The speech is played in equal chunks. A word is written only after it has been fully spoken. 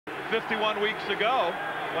51 weeks ago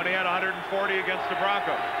when he had 140 against the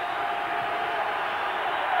Broncos.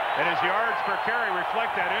 And his yards per carry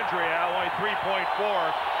reflect that injury, Al, only 3.4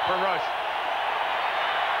 per rush.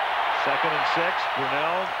 2nd and 6.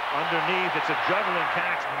 Brunell underneath. It's a juggling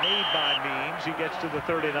catch made by Means. He gets to the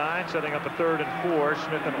 39, setting up a 3rd and 4.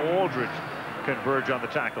 Smith and Aldridge converge on the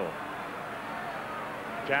tackle.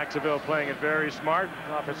 Jacksonville playing it very smart.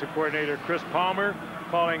 Offensive coordinator Chris Palmer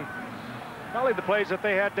calling probably the plays that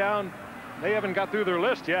they had down. They haven't got through their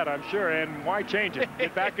list yet, I'm sure, and why change it?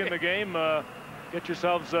 Get back in the game, get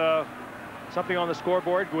yourselves something on the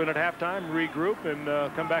scoreboard, go in at halftime, regroup, and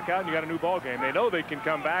come back out, and you got a new ball game. They know they can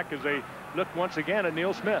come back as they look once again at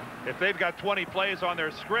Neil Smith. If they've got 20 plays on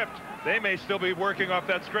their script, they may still be working off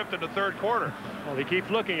that script in the 3rd quarter. Well, he keeps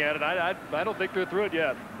looking at it. I don't think they're through it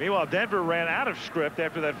yet. Meanwhile, Denver ran out of script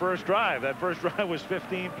after that first drive. That first drive was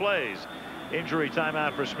 15 plays. Injury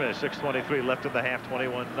timeout for Smith. 6:23 left in the half.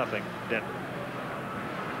 21-0 Denver.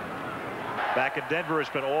 Back in Denver, it's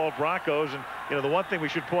been all Broncos. And, you know, the one thing we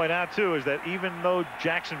should point out, too, is that even though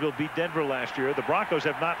Jacksonville beat Denver last year, the Broncos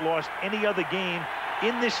have not lost any other game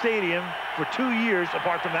in this stadium for 2 years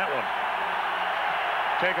apart from that one.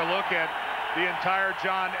 Take a look at the entire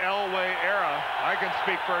John Elway era. I can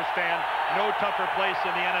speak firsthand. No tougher place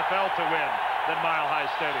in the NFL to win than Mile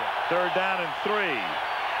High Stadium. 3rd down and 3.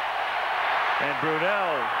 And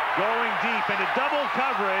Brunell going deep into double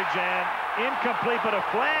coverage and incomplete, but a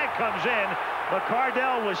flag comes in.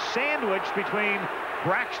 McCardell was sandwiched between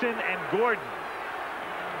Braxton and Gordon.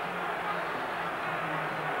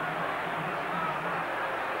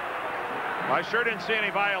 I sure didn't see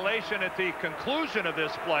any violation at the conclusion of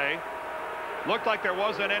this play. Looked like there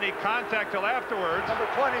wasn't any contact till afterwards. Number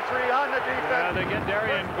 23 on the defense. Yeah, they get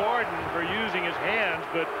Darian Gordon for using his hands,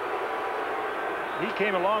 but he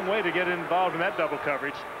came a long way to get involved in that double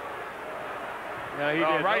coverage. Yeah, he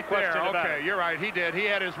did. Right no there. about Okay, it. you're right. He did. He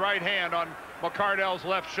had his right hand on McCardell's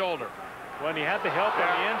left shoulder. When he had the help on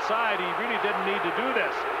the inside, he really didn't need to do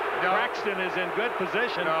this. No. Braxton is in good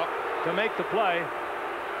position to make the play.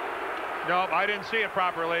 No, I didn't see it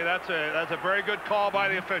properly. That's a very good call by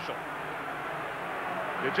the official.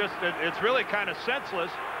 It's really kind of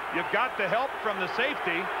senseless. You've got the help from the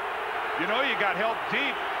safety. You know you got help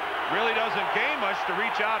deep. Really doesn't gain much to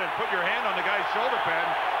reach out and put your hand on the guy's shoulder pad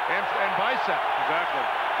and bicep. Exactly.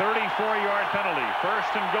 34-yard penalty.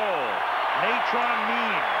 1st and goal. Natron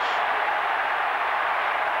Means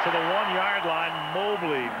to the 1-yard line.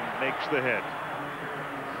 Mobley makes the hit.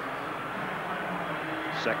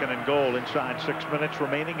 2nd and goal inside 6 minutes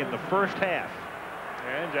remaining in the first half.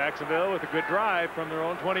 And Jacksonville with a good drive from their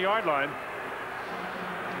own 20-yard line.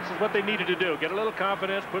 This is what they needed to do. Get a little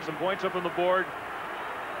confidence, put some points up on the board.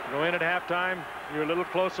 Go in at halftime, you're a little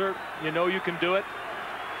closer, you know you can do it,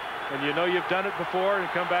 and you know you've done it before, and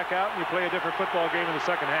come back out and you play a different football game in the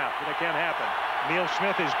 2nd half, and it can't happen. Neil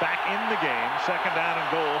Smith is back in the game. 2nd down and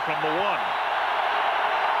goal from the 1.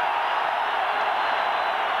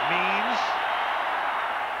 Means.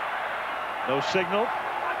 No signal.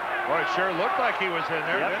 Boy, it sure looked like he was in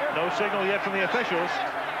there. Yep. No signal yet from the officials.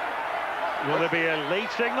 Will there be a late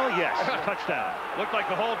signal? Yes. Touchdown. Looked like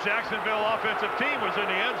the whole Jacksonville offensive team was in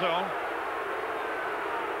the end zone.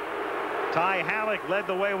 Ty Halleck led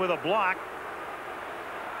the way with a block.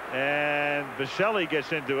 And Vaselli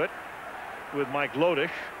gets into it with Mike Lodish.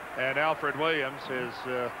 And Alfred Williams, his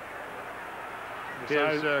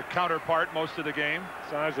counterpart most of the game.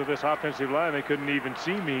 Size of this offensive line, they couldn't even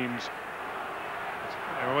see Means.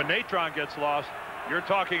 And when Natron gets lost, you're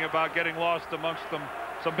talking about getting lost amongst them,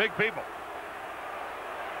 some big people.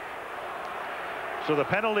 So the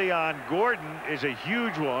penalty on Gordon is a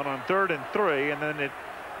huge one on 3rd and 3, and then it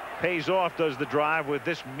pays off, does the drive, with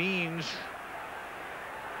this Means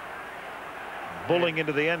bulling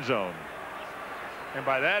into the end zone. And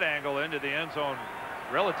by that angle into the end zone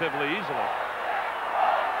relatively easily.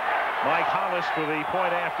 Mike Hollis for the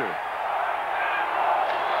point after.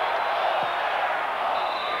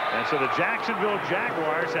 And so the Jacksonville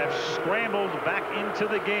Jaguars have scrambled back into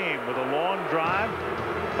the game with a long drive.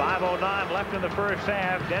 5:09 left in the first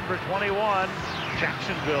half. Denver 21,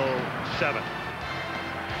 Jacksonville 7.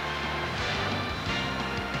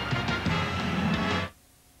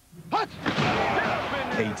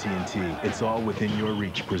 AT&T, it's all within your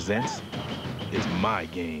reach presents It's My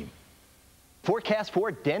Game. Forecast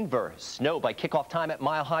for Denver. Snow by kickoff time at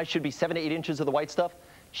Mile High. Should be 7 to 8 inches of the white stuff.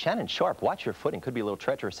 Shannon Sharp, watch your footing. Could be a little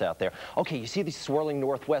treacherous out there. Okay, you see these swirling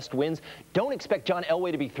northwest winds? Don't expect John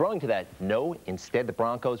Elway to be throwing to that. No, instead the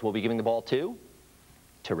Broncos will be giving the ball to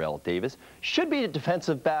Terrell Davis. Should be a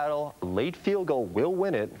defensive battle. Late field goal will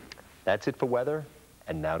win it. That's it for weather.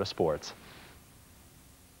 And now to sports.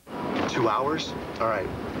 2 hours? All right,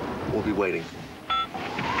 we'll be waiting.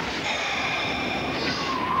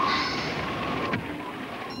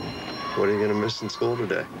 What are you gonna miss in school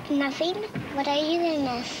today? Nothing. What are you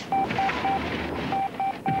gonna miss?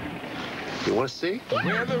 You want to see?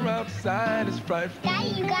 Weather outside is frightful. Daddy,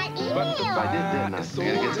 you got email. I did, didn't I?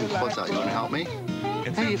 I gotta get some quotes out. You wanna help me?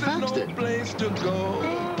 Hey, you faxed it. Place to go.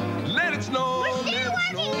 Let it snow. We're still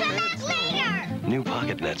working. Come back later. New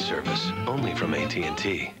PocketNet service, only from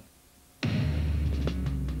AT&T.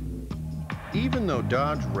 Even though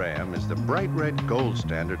Dodge Ram is the bright red gold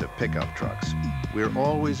standard of pickup trucks, we're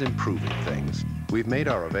always improving things. We've made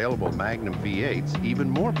our available Magnum V8s even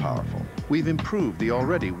more powerful. We've improved the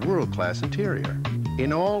already world-class interior.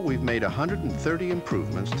 In all, we've made 130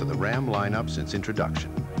 improvements to the Ram lineup since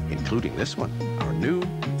introduction, including this one, our new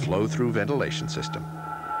flow-through ventilation system.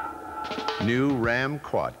 New Ram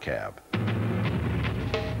Quad Cab.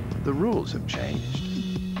 The rules have changed.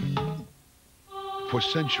 For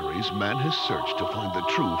centuries, man has searched to find the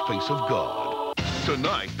true face of God.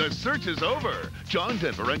 Tonight, the search is over. John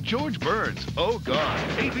Denver and George Burns. Oh, God.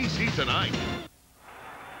 ABC tonight.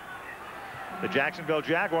 The Jacksonville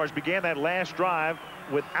Jaguars began that last drive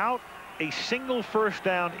without a single first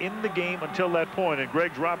down in the game until that point. And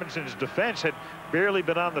Greg Robinson's defense had barely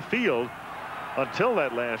been on the field until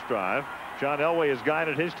that last drive. John Elway has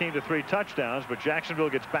guided his team to 3 touchdowns, but Jacksonville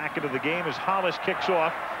gets back into the game as Hollis kicks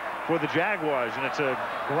off for the Jaguars, and it's a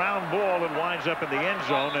ground ball that winds up in the end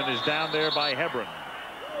zone and is down there by Hebron.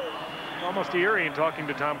 Almost eerie in talking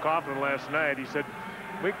to Tom Coughlin last night. He said,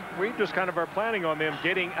 we just kind of are planning on them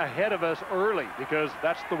getting ahead of us early because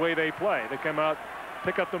that's the way they play. They come out,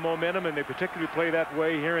 pick up the momentum, and they particularly play that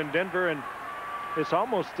way here in Denver, and it's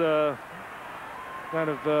almost kind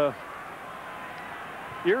of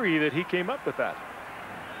eerie that he came up with that.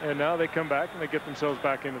 And now they come back and they get themselves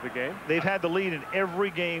back into the game. They've had the lead in every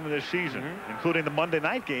game this season, including the Monday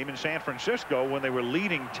night game in San Francisco when they were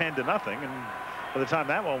leading 10-0. And by the time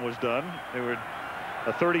that one was done, they were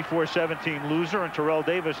a 34-17 loser, and Terrell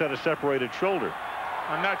Davis had a separated shoulder.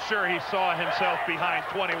 I'm not sure he saw himself behind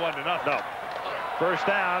 21-0. No. First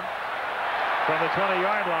down from the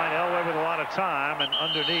 20-yard line. Elway with a lot of time, and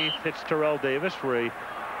underneath hits Terrell Davis for a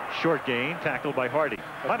short gain, tackled by Hardy.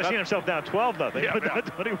 Might have seen himself down 12-0, yeah, but not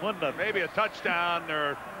 21-0. Maybe a touchdown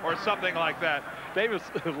or something like that. Davis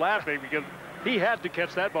laughing because he had to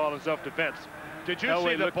catch that ball in self-defense. Did you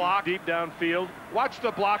Elway see the block deep downfield? Watch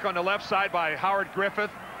the block on the left side by Howard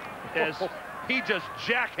Griffith as he just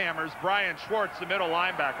jackhammers Brian Schwartz, the middle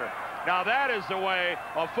linebacker. Now that is the way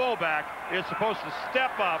a fullback is supposed to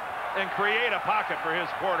step up and create a pocket for his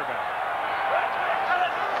quarterback.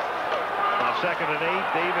 Now 2nd and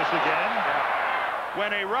 8, Davis again.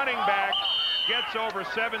 When a running back gets over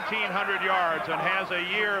 1,700 yards and has a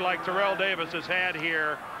year like Terrell Davis has had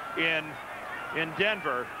here in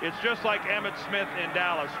Denver, it's just like Emmitt Smith in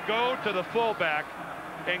Dallas. Go to the fullback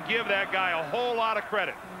and give that guy a whole lot of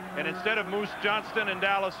credit. And instead of Moose Johnston in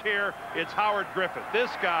Dallas here, it's Howard Griffith. This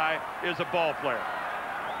guy is a ball player.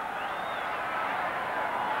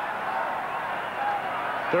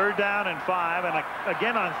 3rd down and 5, and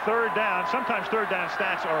again on 3rd down, sometimes 3rd down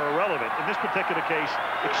stats are irrelevant. In this particular case,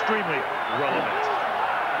 extremely relevant.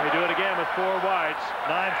 They do it again with 4 wides.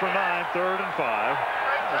 9 for 9, 3rd and 5.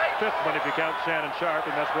 The 5th one if you count Shannon Sharp,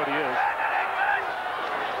 and that's what he is.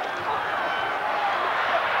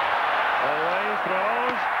 Elway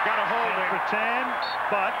throws. Got to hold him for 10,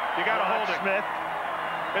 but you got to hold him. Smith.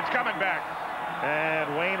 It's coming back.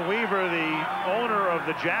 And Wayne Weaver, the owner of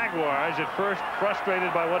the Jaguars, at first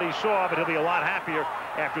frustrated by what he saw, but he'll be a lot happier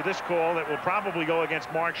after this call that will probably go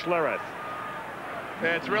against Mark Schlereth.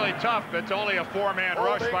 It's really tough. It's only a 4-man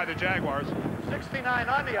rush by the Jaguars. 69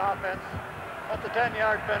 on the offense. That's a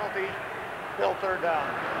 10-yard penalty. Still 3rd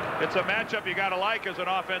down. It's a matchup you got to like as an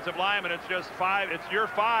offensive lineman. It's just 5. It's your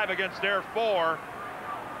 5 against their 4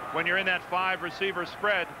 when you're in that 5-receiver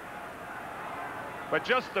spread. But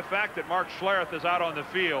just the fact that Mark Schlereth is out on the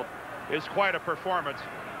field is quite a performance.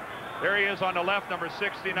 There he is on the left, number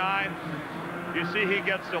 69. You see he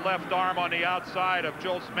gets the left arm on the outside of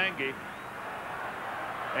Joel Smengi.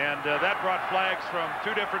 And that brought flags from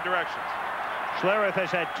 2 different directions. Schlereth has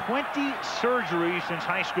had 20 surgeries since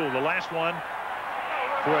high school. The last one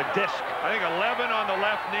for a disc. I think 11 on the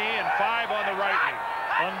left knee and 5 on the right knee.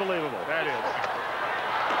 Unbelievable. That is.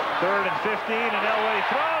 3rd and 15, and Elway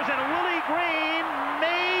throws, and Willie Green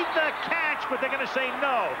made the catch, but they're going to say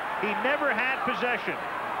no. He never had possession.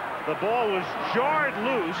 The ball was jarred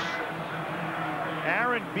loose.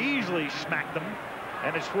 Aaron Beasley smacked them,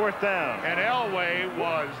 and it's 4th down. And Elway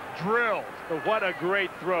was drilled. But what a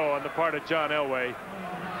great throw on the part of John Elway.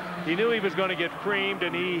 He knew he was going to get creamed,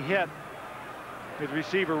 and he hit his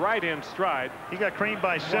receiver right in stride. He got creamed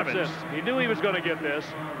by Simmons. He knew he was going to get this.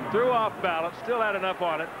 Threw off balance, still had enough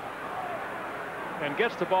on it. And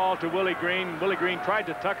gets the ball to Willie Green. Willie Green tried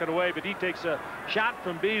to tuck it away, but he takes a shot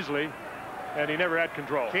from Beasley, and he never had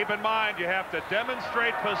control. Keep in mind, you have to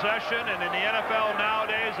demonstrate possession, and in the NFL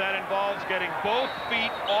nowadays, that involves getting both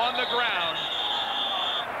feet on the ground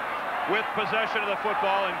with possession of the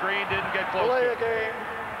football, and Green didn't get close Delay to a it. game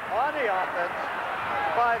on the offense.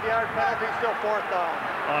 5-yard penalty, still 4th down.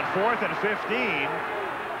 On 4th and 15.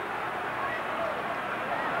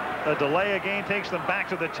 A delay of game takes them back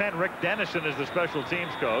to the 10. Rick Dennison is the special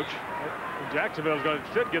teams coach. Jacksonville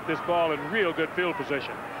should get this ball in real good field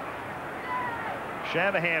position.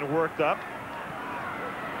 Shanahan worked up.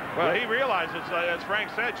 Well, he realizes, as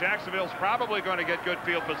Frank said, Jacksonville's probably going to get good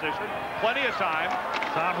field position. Plenty of time.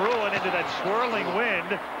 Tom Ruin into that swirling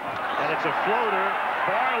wind, and it's a floater.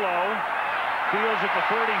 Barlow fields at the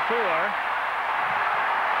 34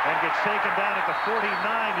 and gets taken down at the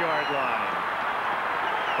 49-yard line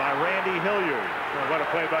by Randy Hilliard. Well, what a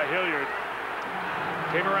play by Hilliard.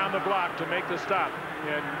 Came around the block to make the stop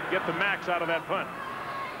and get the max out of that punt.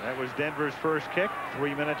 That was Denver's first kick.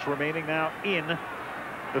 3 minutes remaining now in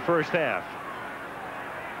the first half.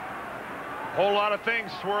 Whole lot of things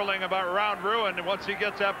swirling around Ruin, and once he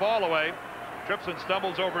gets that ball away, trips and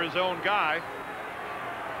stumbles over his own guy.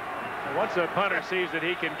 And once a punter sees that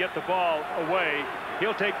he can get the ball away,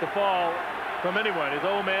 he'll take the fall from anyone. His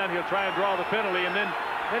old man, he'll try and draw the penalty, and then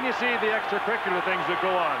you see the extracurricular things that go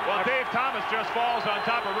on. Well, Dave Thomas just falls on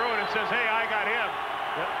top of Ruin and says, hey, I got him.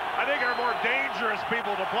 Yep. I think there are more dangerous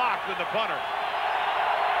people to block than the punter.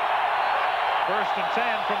 1st and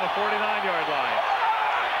 10 from the 49-yard line.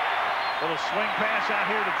 Little swing pass out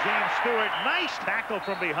here to James Stewart. Nice tackle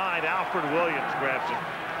from behind. Alfred Williams grabs him.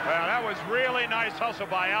 Well, that was really nice hustle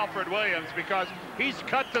by Alfred Williams because he's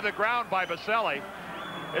cut to the ground by Baselli.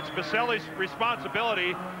 It's Baselli's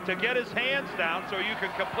responsibility to get his hands down so you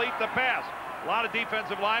can complete the pass. A lot of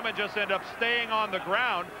defensive linemen just end up staying on the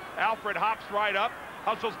ground. Alfred hops right up,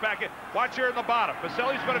 hustles back in. Watch here in the bottom.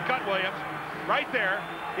 Baselli's going to cut Williams right there.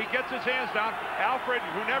 He gets his hands down. Alfred,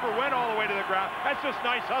 who never went all the way to the ground, that's just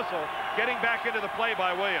nice hustle getting back into the play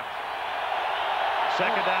by Williams.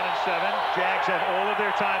 2nd down and 7. Jags have all of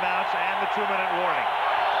their timeouts and the 2-minute warning.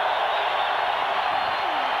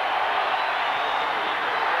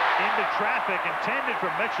 Into traffic, intended for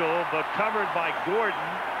Mitchell, but covered by Gordon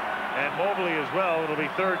and Mobley as well. It'll be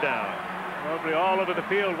 3rd down. Mobley all over the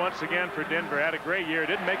field once again for Denver. Had a great year.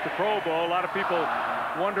 Didn't make the Pro Bowl. A lot of people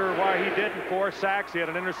wonder why he didn't. 4 sacks. He had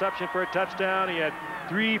an interception for a touchdown. He had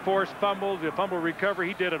 3 forced fumbles. A fumble recovery.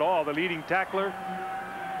 He did it all. The leading tackler.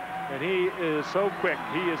 And he is so quick.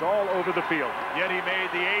 He is all over the field. Yet he made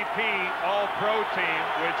the AP All-Pro team,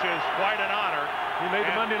 which is quite an honor. He made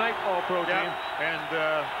the Monday Night All-Pro team. And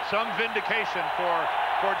some vindication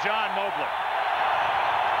for John Mobley.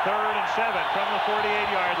 3rd and 7 from the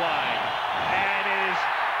 48-yard line. And it is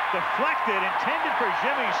deflected, intended for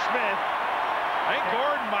Jimmy Smith. I think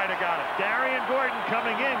Gordon might have got it. Darian Gordon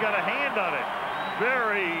coming in, got a hand on it.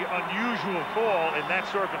 Very unusual call in that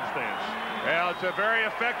circumstance. Well, it's a very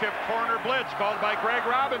effective corner blitz called by Greg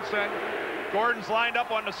Robinson. Gordon's lined up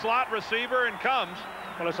on the slot receiver and comes.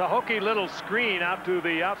 Well, it's a hokey little screen out to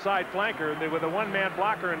the outside flanker with a one-man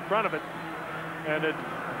blocker in front of it. And it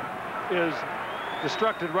is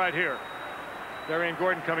destructed right here. Darian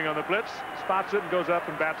Gordon coming on the blitz, spots it and goes up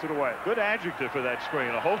and bats it away. Good adjective for that screen,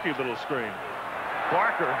 a hokey little screen.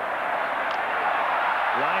 Barker.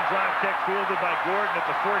 Line drive kick fielded by Gordon at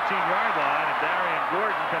the 14-yard line, and Darian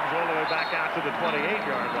Gordon comes all the way back out to the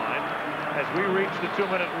 28-yard line as we reach the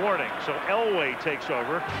 2-minute warning. So Elway takes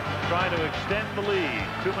over, trying to extend the lead.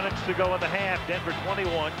 2 minutes to go in the half. Denver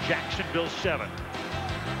 21, Jacksonville 7.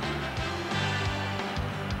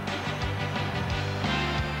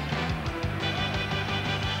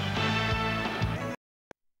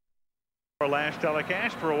 Our last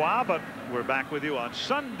telecast for a while, but we're back with you on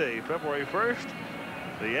Sunday, February 1st.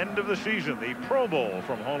 The end of the season, the Pro Bowl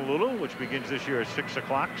from Honolulu, which begins this year at 6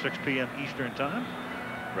 o'clock, 6 p.m. Eastern Time.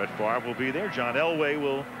 Brett Favre will be there. John Elway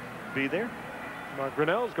will be there. Mark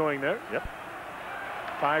Grinnell's going there. Yep.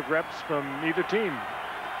 5 reps from either team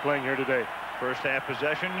playing here today. First half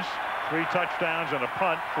possessions, 3 touchdowns and a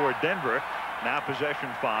punt for Denver. Now possession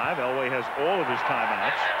 5. Elway has all of his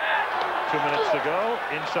timeouts. 2 minutes to go.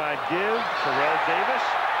 Inside give. Terrell Davis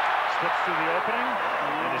slips through the opening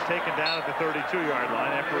and is taken down at the 32-yard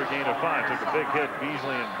line after a gain of 5. Took a big hit.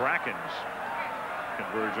 Beasley and Brackens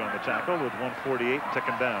converge on the tackle with 148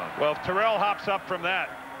 ticking down. Well, if Terrell hops up from that,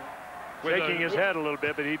 shaking his head a little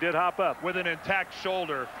bit, but he did hop up with an intact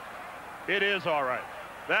shoulder, it is all right.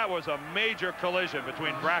 That was a major collision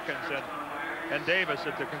between Brackens and Davis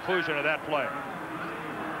at the conclusion of that play.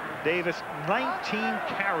 Davis 19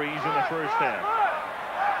 carries in the first half.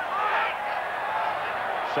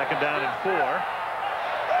 Second down and 4.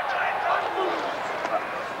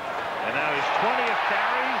 And now his 20th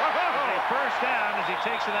carry. A first down as he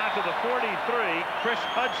takes it out to the 43. Chris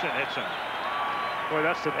Hudson hits him. Boy,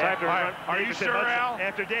 that's the type of run. Are you sure, Al?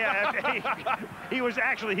 After he was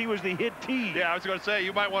the hit team. Yeah, I was going to say,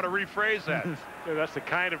 you might want to rephrase that. Yeah, that's the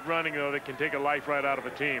kind of running, though, that can take a life right out of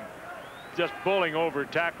a team. Just bowling over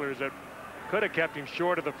tacklers that could have kept him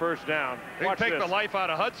short of the first down. They take the life out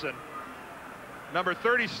of Hudson. Number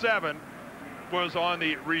 37 was on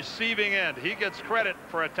the receiving end. He gets credit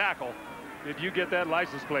for a tackle. Did you get that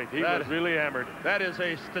license plate? He was really hammered. That is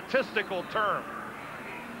a statistical term.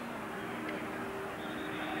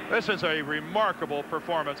 This is a remarkable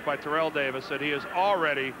performance by Terrell Davis, that he has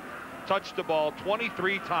already touched the ball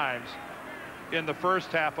 23 times in the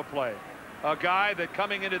first half of play. A guy that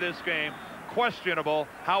coming into this game, questionable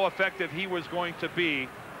how effective he was going to be.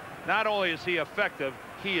 Not only is he effective,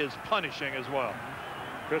 he is punishing as well.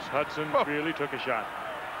 Chris Hudson really took a shot.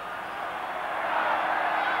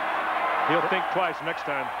 He'll think twice next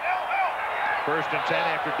time. First and 10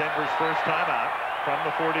 after Denver's first timeout from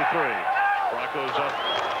the 43. Broncos up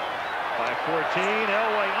by 14.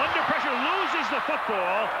 Elway under pressure, loses the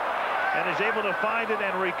football and is able to find it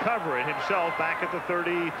and recover it himself back at the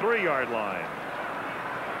 33-yard line.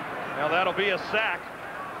 Now that'll be a sack.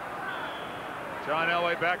 John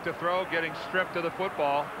Elway back to throw, getting stripped of the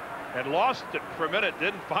football and lost it for a minute,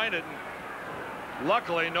 didn't find it. And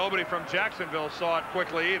luckily, nobody from Jacksonville saw it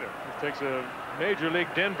quickly either. This takes a Major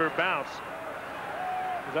League Denver bounce.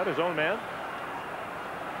 Is that his own man?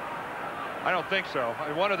 I don't think so.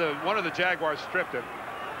 One of the Jaguars stripped it.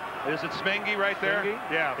 Is it Smengi right there? Smengi?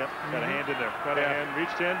 Yeah. Yep. Got a hand in there. Got a hand,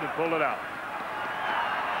 reached in and pulled it out.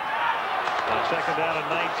 On second down and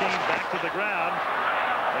 19, back to the ground.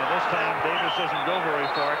 And this time Davis doesn't go very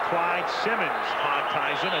far. Clyde Simmons hog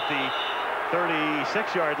ties him at the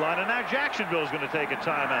 36-yard line. And now Jacksonville's going to take a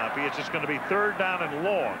timeout. It's just going to be third down and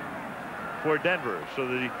long for Denver. So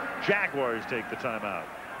the Jaguars take the timeout.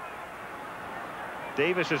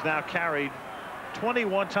 Davis has now carried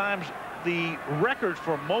 21 times. The record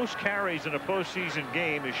for most carries in a postseason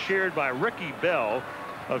game is shared by Ricky Bell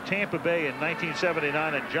of Tampa Bay in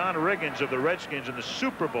 1979 and John Riggins of the Redskins in the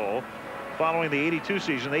Super Bowl following the '82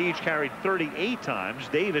 season. They each carried 38 times.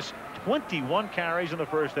 Davis 21 carries in the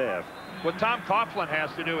first half. What Tom Coughlin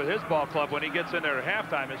has to do with his ball club when he gets in there at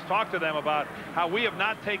halftime is talk to them about how we have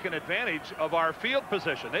not taken advantage of our field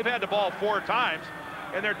position. They've had the ball 4 times,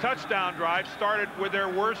 and their touchdown drive started with their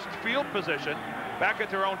worst field position back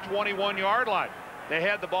at their own 21-yard line. They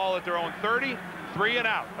had the ball at their own 30, 3 and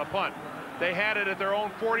out, a punt. They had it at their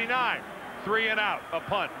own 49, 3 and out, a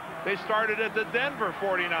punt. They started at the Denver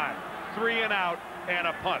 49, 3 and out, and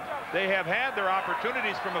a punt. They have had their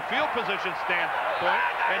opportunities from a field position standpoint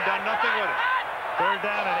and done nothing with it. Third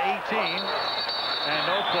down and 18, and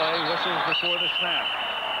no play. Whistles before the snap.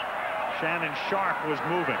 Shannon Sharp was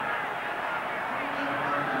moving.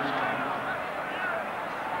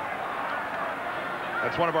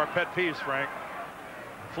 That's one of our pet peeves, Frank.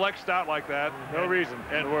 Flexed out like that. No reason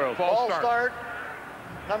in the world. False start.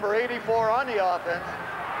 Number 84 on the offense.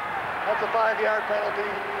 That's a 5-yard penalty.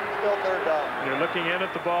 Still third down. You're looking in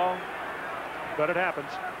at the ball, but it happens.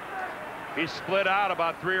 He split out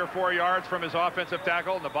about 3 or 4 yards from his offensive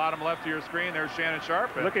tackle in the bottom left of your screen. There's Shannon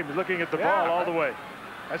Sharp. Looking at the ball all the way.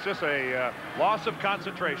 That's just a loss of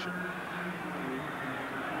concentration.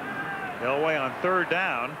 Elway on third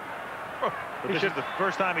down. But this is the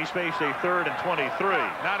first time he's faced a 3rd and 23.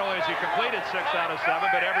 Not only has he completed 6 out of 7,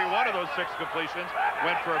 but every one of those 6 completions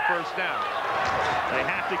went for a first down. They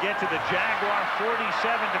have to get to the Jaguar 47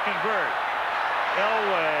 to convert.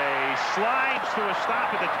 Elway slides to a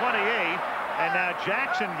stop at the 28, and now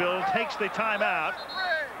Jacksonville takes the timeout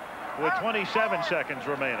with 27 seconds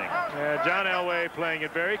remaining. John Elway playing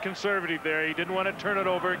it very conservative there. He didn't want to turn it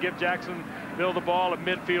over, give Jacksonville the ball at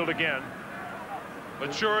midfield again.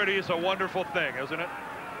 Maturity is a wonderful thing, isn't it?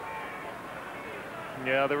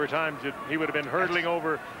 Yeah, there were times that he would have been hurtling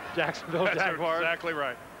over Jacksonville Jaguars. Exactly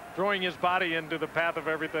right. Throwing his body into the path of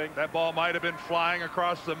everything. That ball might have been flying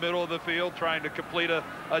across the middle of the field, trying to complete a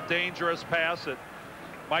dangerous pass that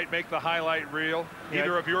might make the highlight reel,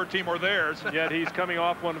 either of your team or theirs. Yet he's coming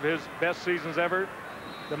off one of his best seasons ever,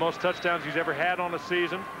 the most touchdowns he's ever had on a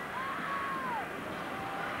season.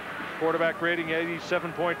 Quarterback rating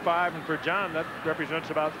 87.5, and for John that represents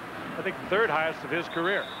about, I think, the 3rd highest of his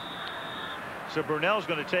career. So Brunell's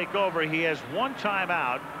going to take over. He has 1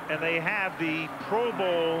 timeout And they have the Pro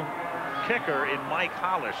Bowl kicker in Mike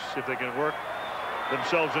Hollis, if they can work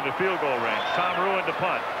themselves into field goal range. Tom Ruin to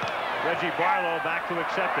punt. Reggie Barlow back to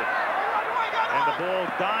accept it. And the ball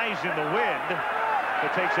dies in the wind,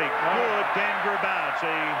 but takes a good Denver bounce.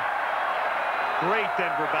 A great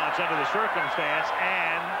Denver bounce under the circumstance.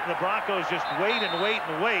 And the Broncos just wait and wait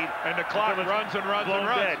and wait. And the clock runs and runs and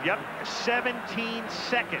runs. Dead. Yep. 17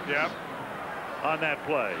 seconds on that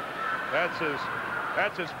play. That's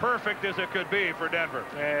as perfect as it could be for Denver.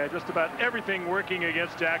 Yeah, just about everything working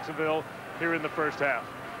against Jacksonville here in the first half.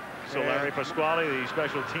 So Larry Pasquale, the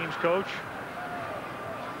special teams coach.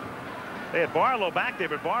 They had Barlow back there,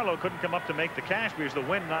 but Barlow couldn't come up to make the catch because the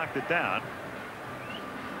wind knocked it down.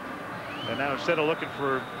 And now instead of looking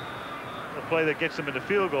for a play that gets them into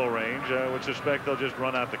field goal range, I would suspect they'll just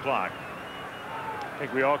run out the clock. I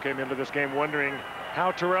think we all came into this game wondering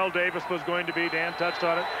how Terrell Davis was going to be. Dan touched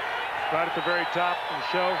on it right at the very top of the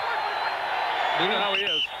show. We know how he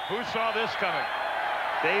is. Who saw this coming?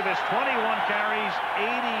 Davis, 21 carries,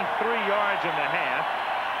 83 yards in the half.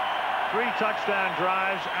 3 touchdown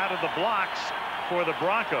drives out of the blocks for the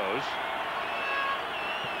Broncos.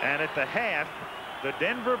 And at the half, the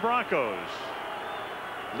Denver Broncos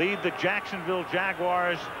lead the Jacksonville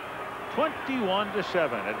Jaguars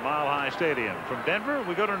 21-7 at Mile High Stadium. From Denver,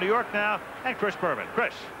 we go to New York now, and Chris Berman.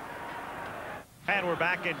 Chris. And we're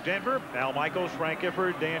back in Denver. Al Michaels, Frank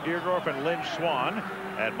Gifford, Dan Deerdorf, and Lynn Swan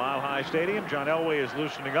at Mile High Stadium. John Elway is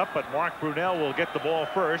loosening up, but Mark Brunell will get the ball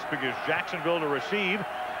first because Jacksonville to receive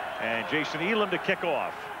and Jason Elam to kick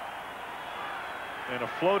off. And a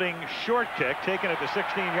floating short kick taken at the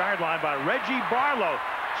 16-yard line by Reggie Barlow.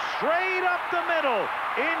 Straight up the middle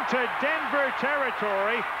into Denver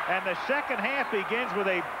territory. And the second half begins with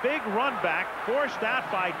a big run back forced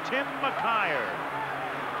out by Tim McKyer.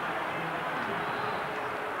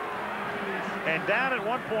 And down at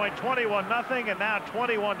one point 21-0 and now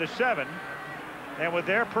 21-7. And with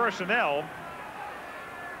their personnel,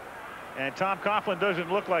 and Tom Coughlin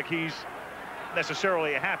doesn't look like he's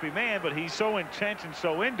necessarily a happy man, but he's so intense and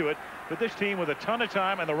so into it that this team with a ton of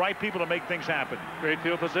time and the right people to make things happen. Great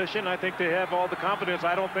field position. I think they have all the confidence.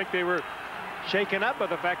 I don't think they were shaken up by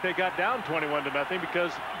the fact they got down 21-0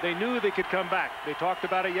 because they knew they could come back. They talked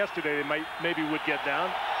about it yesterday. They maybe would get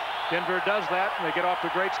down. Denver does that, and they get off to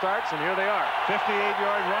great starts, and here they are.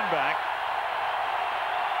 58-yard run back.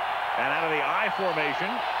 And out of the I formation,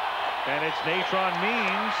 and it's Natron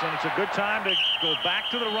Means, and it's a good time to go back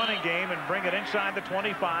to the running game and bring it inside the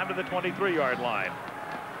 25 to the 23-yard line.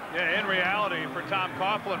 Yeah, in reality, for Tom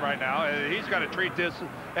Coughlin right now, he's got to treat this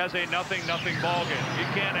as a nothing ball game. He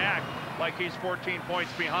can't act like he's 14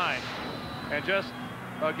 points behind. And just,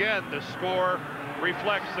 again, the score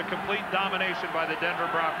reflects the complete domination by the Denver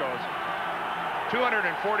Broncos.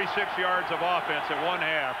 246 yards of offense at one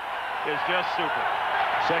half is just super.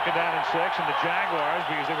 Second down and 6, and the Jaguars,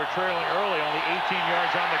 because they were trailing early, only 18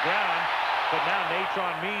 yards on the ground. But now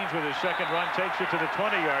Natron Means with his second run takes it to the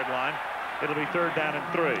 20-yard line. It'll be third down and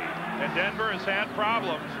 3. And Denver has had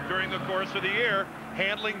problems during the course of the year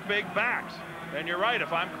handling big backs. And you're right,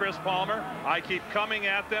 if I'm Chris Palmer, I keep coming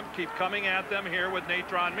at them here with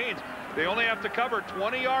Natron Means. They only have to cover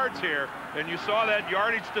 20 yards here, and you saw that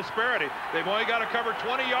yardage disparity. They've only got to cover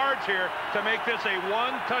 20 yards here to make this a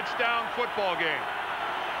one-touchdown football game.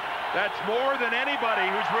 That's more than anybody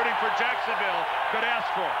who's rooting for Jacksonville could ask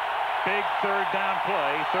for. Big third down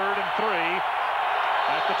play, 3rd and 3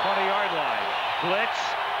 at the 20-yard line. Blitz,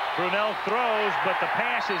 Brunell throws, but the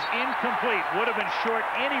pass is incomplete. Would have been short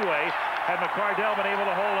anyway had McCardell been able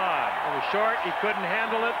to hold on. It was short, he couldn't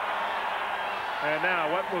handle it. And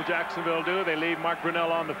now what will Jacksonville do? They leave Mark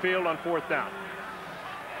Brunell on the field on 4th down.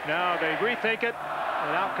 Now they rethink it,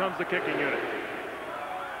 and out comes the kicking unit.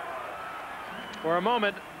 For a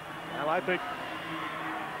moment, well, I think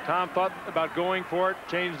Tom thought about going for it,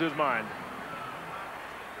 changed his mind.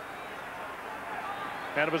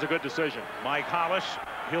 And it was a good decision. Mike Hollis,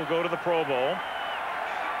 he'll go to the Pro Bowl.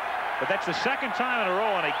 But that's the second time in a row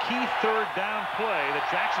on a key third down play that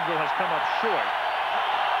Jacksonville has come up short.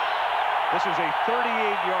 This is a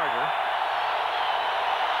 38-yarder.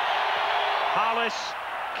 Hollis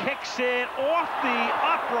kicks it off the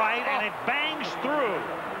upright, and it bangs through.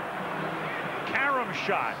 Karam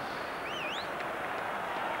shot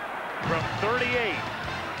from 38.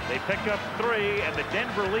 They pick up 3, and the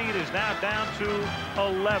Denver lead is now down to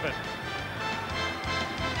 11.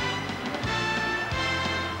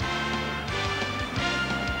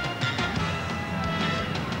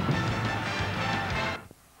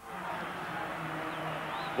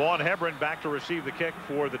 Vaughn Hebron back to receive the kick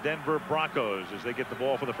for the Denver Broncos as they get the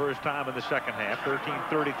ball for the first time in the second half.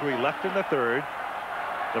 13:33 left in the third.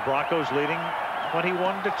 The Broncos leading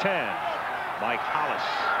 21-10. Mike Hollis.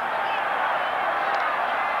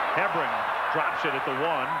 Hebron drops it at the 1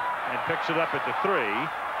 and picks it up at the 3.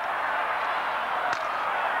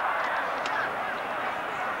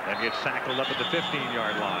 And gets tackled up at the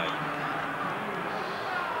 15-yard line.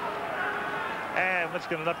 And let's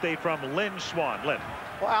get an update from Lynn Swan. Lynn.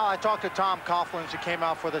 Well, I talked to Tom Coughlin who came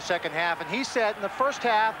out for the second half, and he said in the first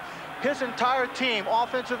half, his entire team,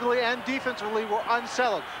 offensively and defensively, were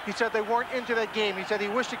unsettled. He said they weren't into that game. He said he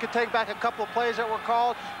wished he could take back a couple of plays that were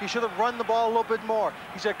called. He should have run the ball a little bit more.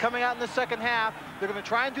 He said coming out in the second half, they're going to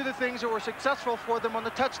try and do the things that were successful for them on the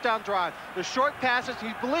touchdown drive. The short passes,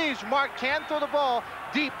 he believes Mark can throw the ball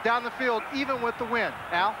deep down the field, even with the wind.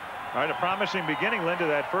 Al? All right, a promising beginning, Lynn, to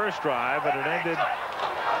that first drive, but it ended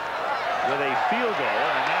with a field goal.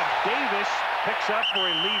 And now Davis picks up where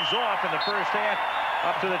he leaves off in the first half,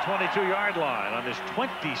 up to the 22-yard line on this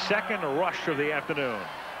 22nd rush of the afternoon.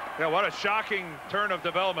 Yeah, what a shocking turn of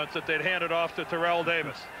developments that they'd handed off to Terrell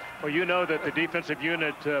Davis. Well, you know that the defensive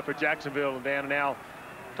unit for Jacksonville and Dan and Al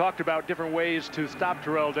talked about different ways to stop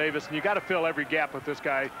Terrell Davis, and you got to fill every gap with this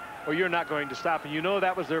guy, or you're not going to stop. And you know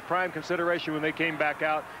that was their prime consideration when they came back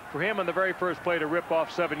out. For him on the very first play to rip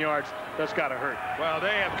off 7 yards, that's got to hurt. Well,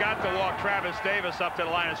 they have got to walk Travis Davis up to the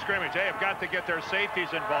line of scrimmage. They have got to get their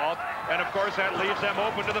safeties involved. And, of course, that leaves them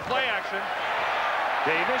open to the play action.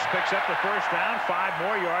 Davis picks up the first down, 5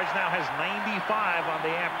 more yards, now has 95 on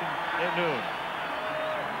the afternoon.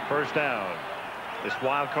 First down. This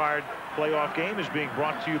wild card playoff game is being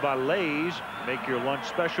brought to you by Lay's. Make your lunch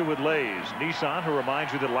special with Lay's. Nissan, who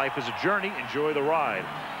reminds you that life is a journey. Enjoy the ride.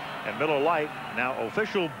 And Miller Lite, now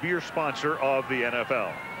official beer sponsor of the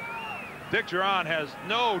NFL. Dick Duran has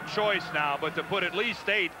no choice now but to put at least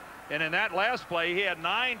 8. And in that last play, he had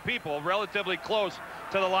 9 people relatively close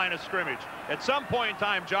to the line of scrimmage. At some point in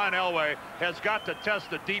time, John Elway has got to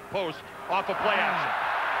test the deep post off a play action.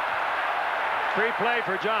 Free play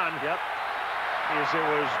for John. Yep. As it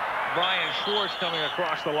was Brian Schwartz coming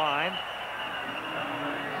across the line.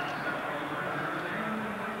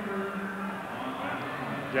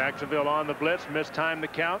 Jacksonville on the blitz, mistimed the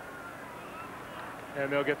count,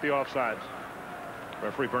 and they'll get the offsides.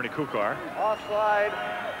 Referee Bernie Kukar. Offside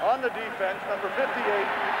on the defense, number 58,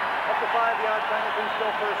 up to 5-yard penalty,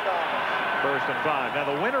 still first down. First and 5.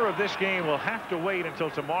 Now the winner of this game will have to wait until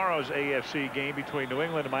tomorrow's AFC game between New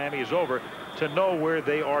England and Miami is over to know where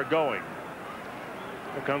they are going.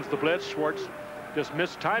 Here comes the blitz. Schwartz just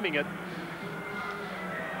mistiming it.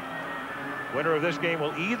 Winner of this game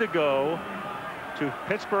will either go to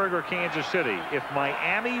Pittsburgh or Kansas City. If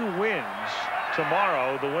Miami wins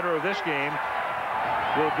tomorrow, the winner of this game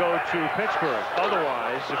will go to Pittsburgh.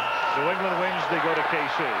 Otherwise, if New England wins, they go to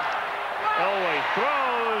KC. Elway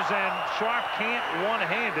throws, and Sharp can't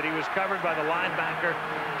one-hand it. He was covered by the linebacker,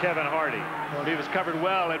 Kevin Hardy. Well, he was covered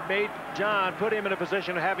well. It made John put him in a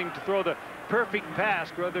position of having to throw the perfect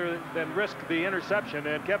pass rather than risk the interception.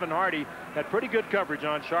 And Kevin Hardy had pretty good coverage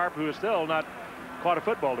on Sharp, who is still not caught a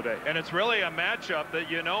football today. And it's really a matchup that,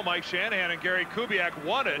 you know, Mike Shanahan and Gary Kubiak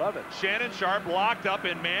wanted. Love it. Shannon Sharp locked up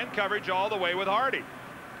in man coverage all the way with Hardy.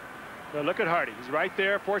 Well, look at Hardy. He's right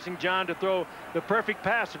there forcing John to throw the perfect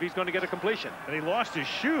pass if he's going to get a completion. And he lost his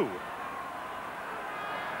shoe.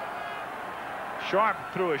 Sharp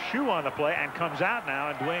threw a shoe on the play and comes out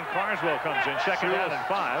now, and Dwayne Carswell comes in. Second down and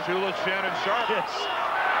 5. Shoeless Shannon Sharp. It's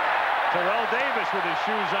Terrell Davis with his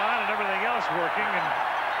shoes on and everything else working in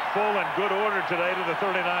full and good order today to the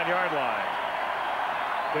 39-yard line.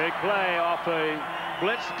 Big play off a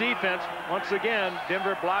blitz defense. Once again,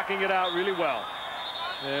 Denver blocking it out really well.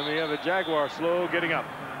 And we have a Jaguar slow getting up.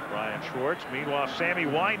 Brian Schwartz. Meanwhile, Sammy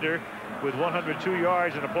Winder with 102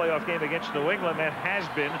 yards in a playoff game against New England. That has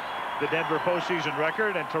been the Denver postseason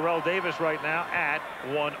record. And Terrell Davis right now at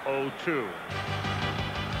 102.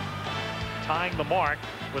 Tying the mark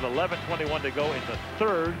with 11:21 to go in the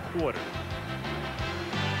third quarter.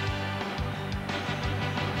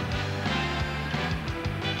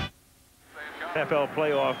 NFL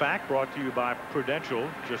Playoff Act brought to you by Prudential.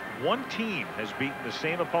 Just one team has beaten the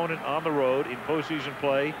same opponent on the road in postseason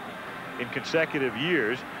play in consecutive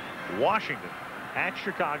years. Washington at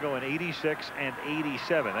Chicago in '86 and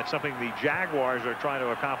 '87. That's something the Jaguars are trying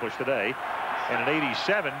to accomplish today. And in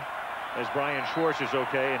 '87, as Brian Schwartz is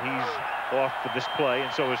okay, and he's off for this play,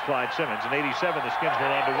 and so is Clyde Simmons. In '87, the Skins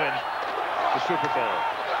went on to win the Super Bowl.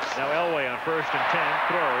 Now Elway on 1st and 10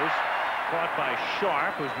 throws. Caught by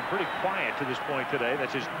Sharp, who's been pretty quiet to this point today.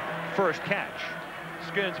 That's his first catch.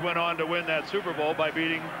 Skins went on to win that Super Bowl by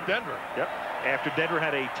beating Denver. Yep. After Denver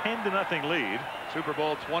had a 10-0 lead. Super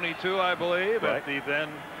Bowl 22, I believe, right at the then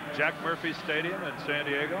Jack Murphy Stadium in San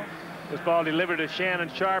Diego. This ball delivered to Shannon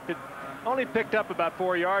Sharp. It only picked up about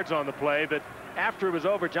 4 yards on the play, but after it was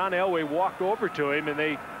over, John Elway walked over to him, and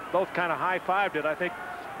they both kind of high-fived it. I think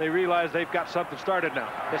they realize they've got something started now.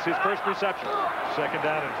 It's his first reception. 2nd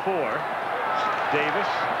down and 4. Davis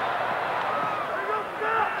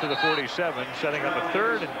to the 47, setting up a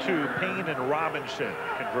 3rd and 2. Payne and Robinson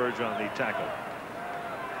converge on the tackle.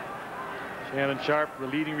 Shannon Sharp, the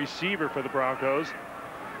leading receiver for the Broncos.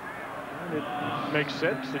 And it makes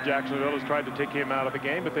sense that Jacksonville has tried to take him out of the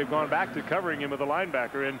game, but they've gone back to covering him with a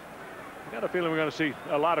linebacker, and I got a feeling we're going to see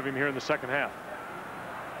a lot of him here in the second half.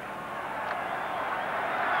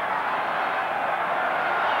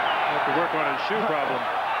 Have to work on his shoe problem.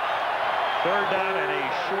 3rd down and a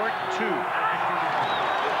short 2.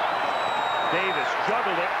 Davis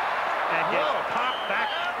juggled it and gets popped back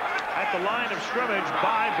at the line of scrimmage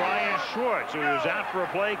by Brian Schwartz, who is out for a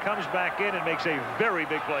play, comes back in and makes a very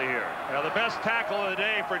big play here. Now, the best tackle of the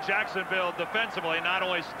day for Jacksonville defensively, not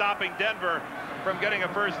only stopping Denver from getting a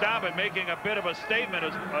first down, but making a bit of a statement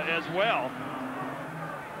as well.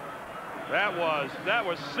 That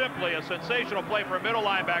was simply a sensational play for a middle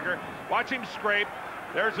linebacker. Watch him scrape.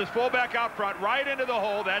 There's his fullback out front, right into the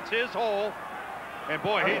hole. That's his hole. And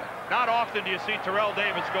boy, not often do you see Terrell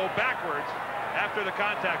Davis go backwards after the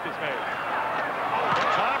contact is made.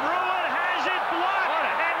 Tom Ruin has it blocked,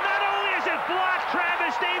 and not only is it blocked,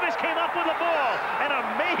 Travis Davis came up with the ball. An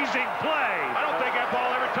amazing play. I don't think that ball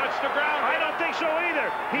ever touched the ground. I don't think so either.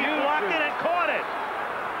 He blocked it and caught it.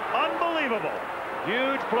 Unbelievable.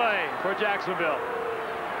 Huge play for Jacksonville.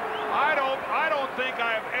 I don't think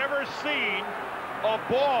I've ever seen a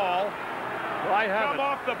ball come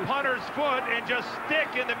off the punter's foot and just stick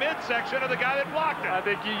in the midsection of the guy that blocked it. I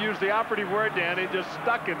think you used the operative word, Dan. It just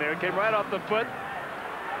stuck in there. It came right off the foot.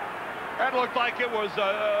 That looked like it was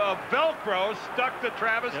a Velcro stuck to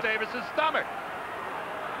Travis Davis's stomach.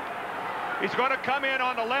 He's going to come in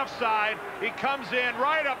on the left side. He comes in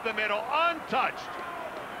right up the middle, untouched.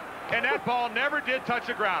 And that ball never did touch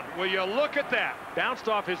the ground. Will you look at that? Bounced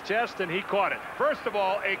off his chest, and he caught it. First of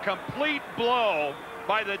all, a complete blow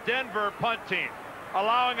by the Denver punt team,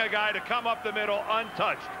 allowing a guy to come up the middle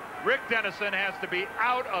untouched. Rick Dennison has to be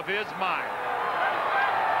out of his mind.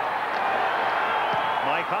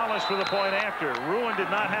 Mike Hollis for the point after. Ruin did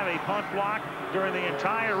not have a punt block during the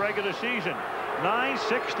entire regular season.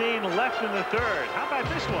 9:16 left in the 3rd. How about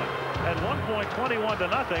this one? At one point,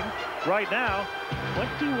 21-0. Right now,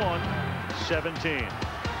 21-17.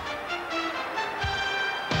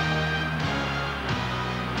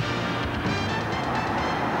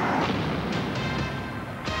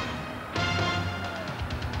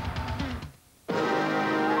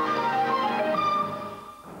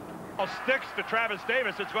 Sticks to Travis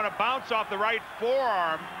Davis. It's going to bounce off the right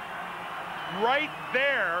forearm right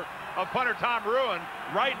there of punter Tom Ruin,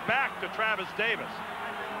 right back to Travis Davis.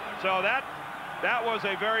 So that was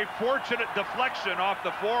a very fortunate deflection off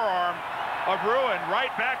the forearm of Ruin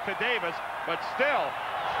right back to Davis, but still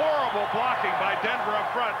horrible blocking by Denver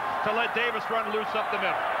up front to let Davis run loose up the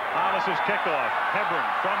middle. Hollis's kickoff. Hebron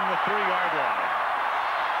from the 3-yard line.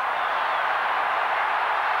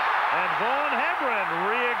 And Vaughn Hebron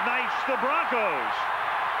reignites the Broncos.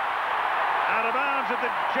 Out of bounds at the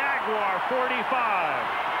Jaguar 45.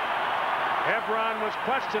 Hebron was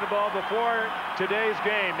questionable before today's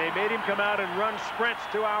game. They made him come out and run sprints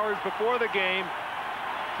 2 hours before the game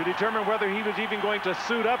to determine whether he was even going to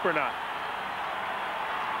suit up or not.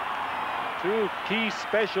 2 key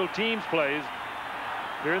special teams plays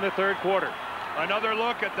during the 3rd quarter. Another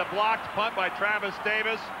look at the blocked punt by Travis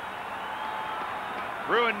Davis.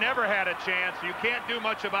 Ruin never had a chance. You can't do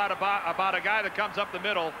much about a guy that comes up the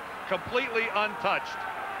middle completely untouched.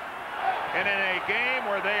 And in a game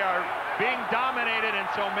where they are being dominated in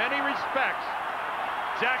so many respects,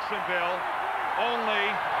 Jacksonville only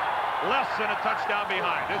less than a touchdown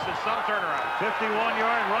behind. This is some turnaround.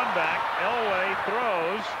 51-yard run back. Elway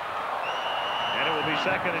throws. And it will be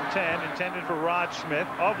 2nd and 10, intended for Rod Smith.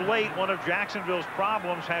 Of late, one of Jacksonville's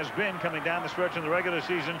problems has been, coming down the stretch in the regular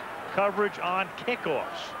season, coverage on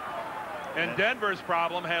kickoffs. And Denver's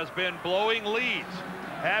problem has been blowing leads,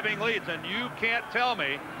 having leads. And you can't tell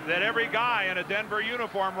me that every guy in a Denver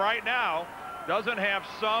uniform right now doesn't have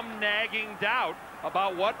some nagging doubt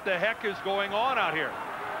about what the heck is going on out here.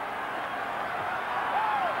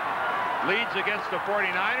 Leads against the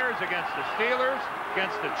 49ers, against the Steelers,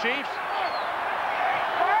 against the Chiefs.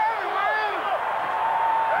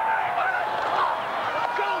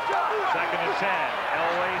 Second and 10.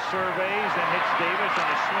 Elway surveys and hits Davis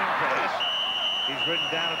on a swing pass. He's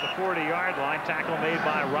ridden down at the 40-yard line. Tackle made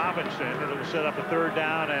by Robinson. It will set up a 3rd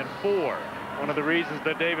down and 4. One of the reasons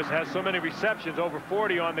that Davis has so many receptions, over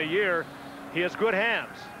 40 on the year, he has good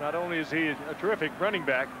hands. Not only is he a terrific running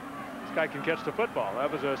back, this guy can catch the football.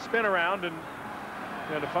 That was a spin around and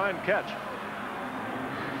a fine catch.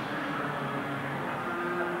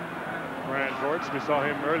 Brian Schwartz, we saw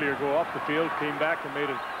him earlier go off the field, came back and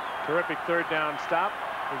made a terrific third down stop.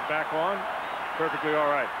 He's back on, perfectly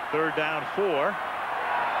all right. Third down 4. 8.5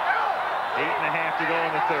 to go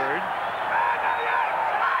in the third.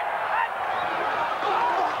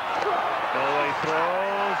 Elway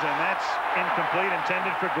throws, and that's incomplete,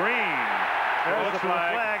 intended for Green. There's the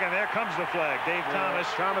flag, and there comes the flag. Dave Thomas.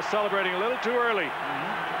 Thomas celebrating a little too early.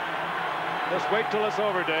 Just wait till it's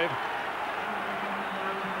over, Dave.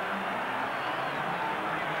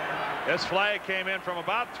 This flag came in from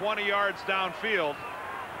about 20 yards downfield.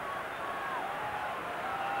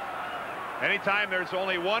 Anytime there's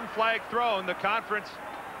only one flag thrown, the conference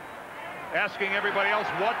asking everybody else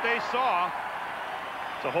what they saw.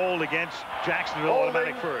 It's a hold against Jacksonville,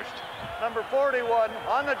 automatic first. Number 41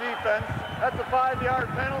 on the defense. That's a 5-yard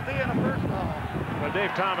penalty and a first down. Well,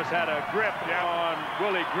 Dave Thomas had a grip on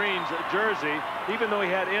Willie Green's jersey, even though he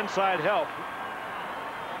had inside help.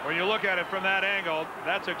 When you look at it from that angle,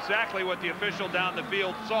 that's exactly what the official down the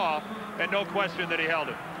field saw, and no question that he held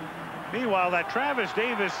it. Meanwhile, that Travis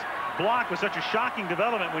Davis block was such a shocking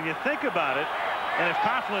development when you think about it, and if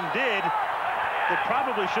Coughlin did, it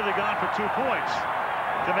probably should have gone for 2 points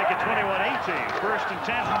to make it 21-18. First and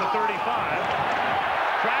 10 from the 35.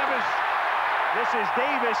 Travis, this is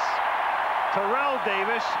Davis, Terrell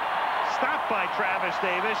Davis, stopped by Travis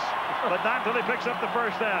Davis, but not until he picks up the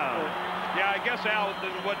first down. Yeah, I guess, Al,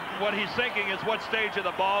 what he's thinking is what stage of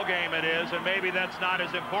the ball game it is, and maybe that's not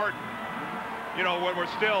as important. You know, when we're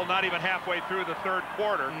still not even halfway through the third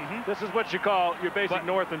quarter. This is what you call your basic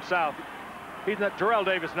north and south. He's not, Terrell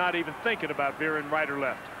Davis not even thinking about veering right or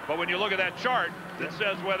left. But when you look at that chart, it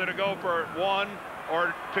says whether to go for 1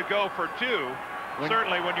 or to go for 2.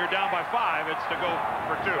 Certainly when you're down by 5, it's to go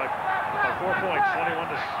for 2. By 4 points, 21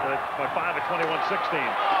 to by 5 at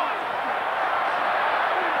 21-16.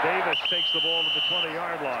 Davis takes the ball to the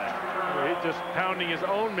 20-yard line. He's just pounding his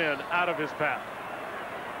own men out of his path.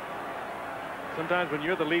 Sometimes when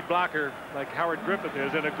you're the lead blocker, like Howard Griffith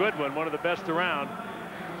is, and a good one of the best around,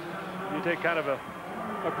 you take kind of a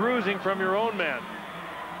bruising from your own man.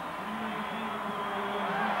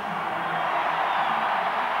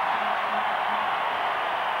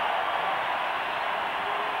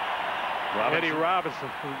 Eddie Robinson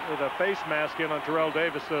with a face mask in on Terrell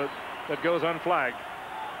Davis that goes unflagged.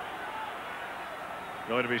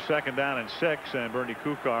 Going to be second down and 6, and Bernie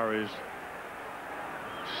Kukar is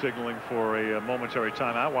signaling for a momentary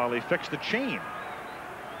timeout while they fix the chain.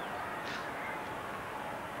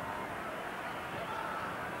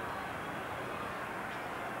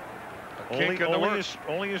 Only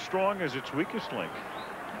as strong as its weakest link.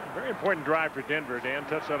 Very important drive for Denver. Dan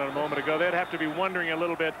touched on it a moment ago. They'd have to be wondering a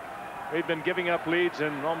little bit. They've been giving up leads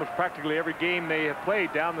in almost practically every game they have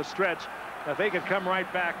played down the stretch. If they can come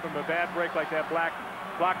right back from a bad break like that block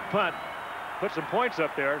punt, put some points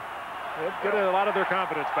up there, they'll get a lot of their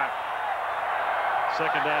confidence back.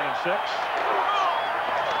 Second down and 6.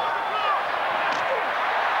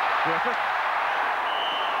 Griffith.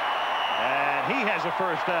 And he has a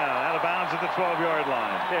first down out of bounds at the 12-yard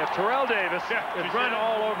line. Yeah, Terrell Davis has run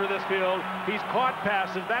all over this field. He's caught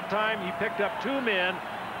passes. That time he picked up 2 men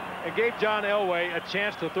and gave John Elway a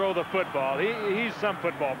chance to throw the football. He's some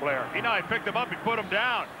football player. He picked them up and put them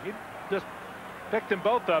down. He just picked them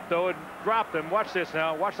both up, though, and dropped them. Watch this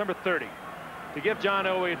now. Watch number 30. To give John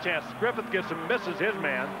Elway a chance. Griffith gets him, misses his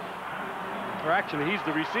man. Or actually, he's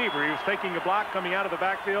the receiver. He was taking a block coming out of the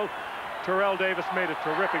backfield. Terrell Davis made a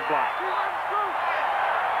terrific block.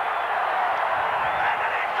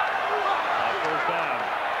 First down.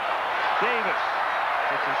 Davis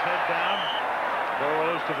puts his head down.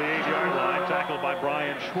 Burrows to the 8-yard line, tackled by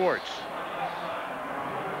Brian Schwartz.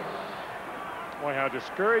 Boy, how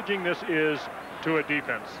discouraging this is to a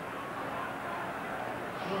defense.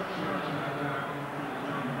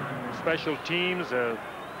 Special teams have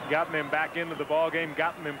gotten them back into the ball game,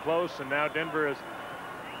 gotten them close, and now Denver has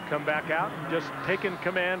come back out and just taken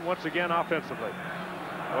command once again offensively.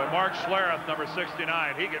 Boy, Mark Schlereth, number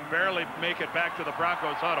 69, he can barely make it back to the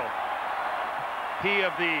Broncos huddle. He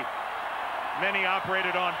of the many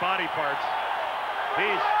operated on body parts.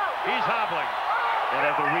 He's hobbling. And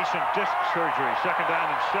after recent disc surgery, second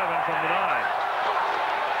down and 7 from the 9.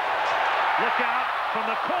 Look out from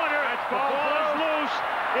the corner. The ball is loose.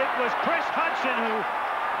 It was Chris Hudson who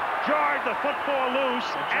jarred the football loose,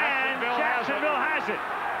 and Jacksonville has it.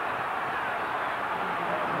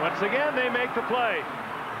 Once again, they make the play.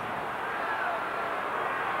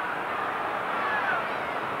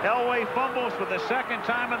 Elway fumbles for the second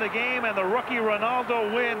time in the game, and the rookie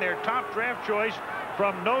Ronaldo Wynn, their top draft choice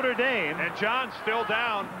from Notre Dame. And John's still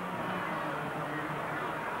down.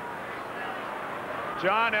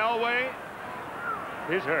 John Elway.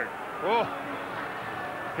 He's hurt. Oh.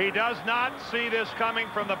 He does not see this coming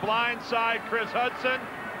from the blind side. Chris Hudson.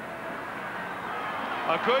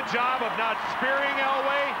 A good job of not spearing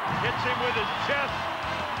Elway. Hits him with his chest.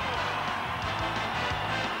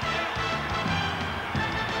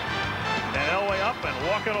 And Elway up and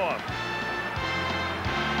walking off.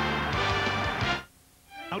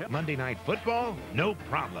 Monday Night Football? No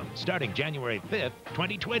problem. Starting January 5th,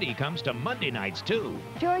 2020 comes to Monday nights, too.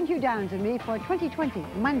 Join Hugh Downs and me for 2020,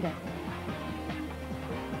 Monday.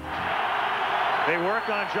 They work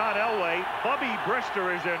on John Elway. Bubby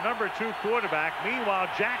Brister is their #2 quarterback. Meanwhile,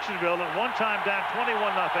 Jacksonville at one time down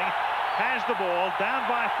 21-0 has the ball down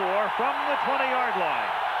by 4 from the 20-yard line.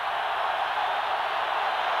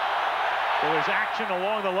 There was action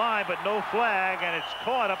along the line, but no flag, and it's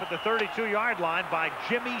caught up at the 32-yard line by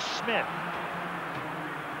Jimmy Smith.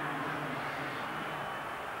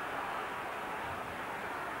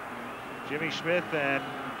 Jimmy Smith and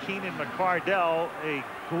Keenan McCardell, a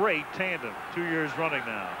great tandem, 2 years running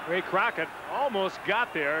now. Ray Crockett almost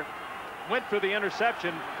got there, went for the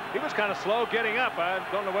interception. He was kind of slow getting up. I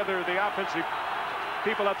don't know whether the offensive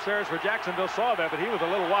people upstairs for Jacksonville saw that, but he was a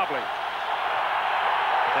little wobbly.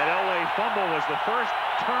 That Elway fumble was the first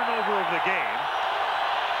turnover of the game.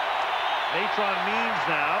 Natron Means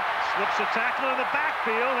now slips a tackle in the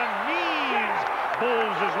backfield, and Means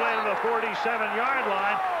pulls his way to the 47-yard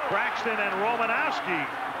line. Braxton and Romanowski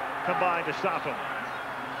combined to stop him.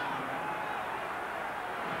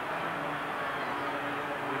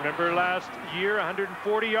 Remember last year, 140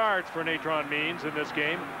 yards for Natron Means in this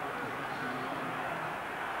game.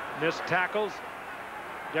 Missed tackles.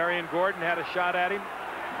 Darian Gordon had a shot at him.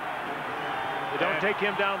 They don't take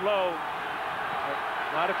him down low.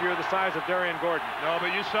 Not if you're the size of Darian Gordon. No,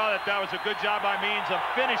 but you saw that was a good job by Means of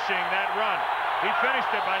finishing that run. He finished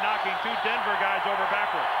it by knocking 2 Denver guys over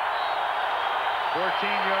backwards.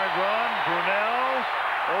 14-yard run. Brunell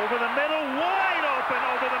over the middle, wide open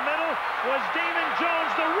over the middle was Damon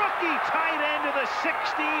Jones, the rookie tight end to the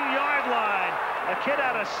 16-yard line. A kid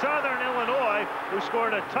out of Southern Illinois who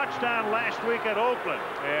scored a touchdown last week at Oakland.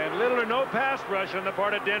 And little or no pass rush on the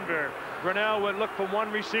part of Denver. Brunell would look from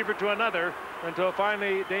one receiver to another until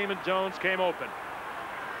finally Damon Jones came open.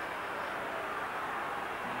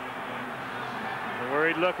 The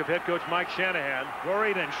worried look of head coach Mike Shanahan.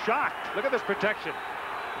 Worried and shocked. Look at this protection.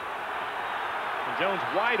 And Jones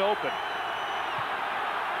wide open.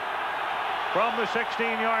 From the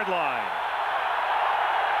 16-yard line.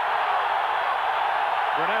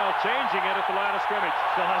 Brunell changing it at the line of scrimmage.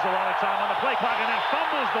 Still has a lot of time on the play clock and then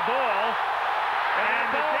fumbles the ball. And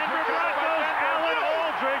the Denver Broncos, Alan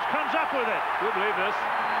Aldridge comes up with it. Do you believe this?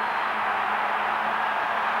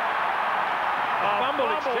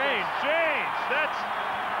 Fumble exchange.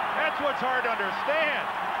 That's what's hard to understand.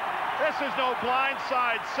 This is no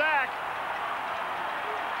blindside sack.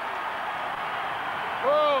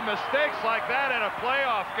 Oh, mistakes like that in a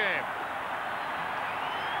playoff game.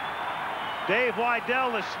 Dave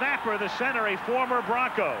Weidel, the snapper, the center, a former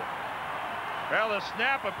Bronco. Well, the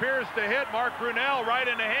snap appears to hit Mark Brunell right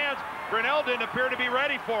in the hands. Brunell didn't appear to be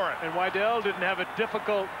ready for it. And Weidel didn't have a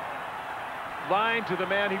difficult line to the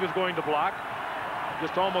man he was going to block.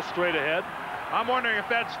 Just almost straight ahead. I'm wondering if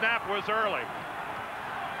that snap was early.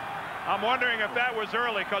 I'm wondering if that was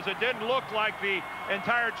early because it didn't look like the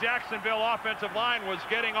entire Jacksonville offensive line was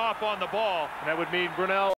getting off on the ball. And that would mean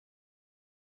Brunell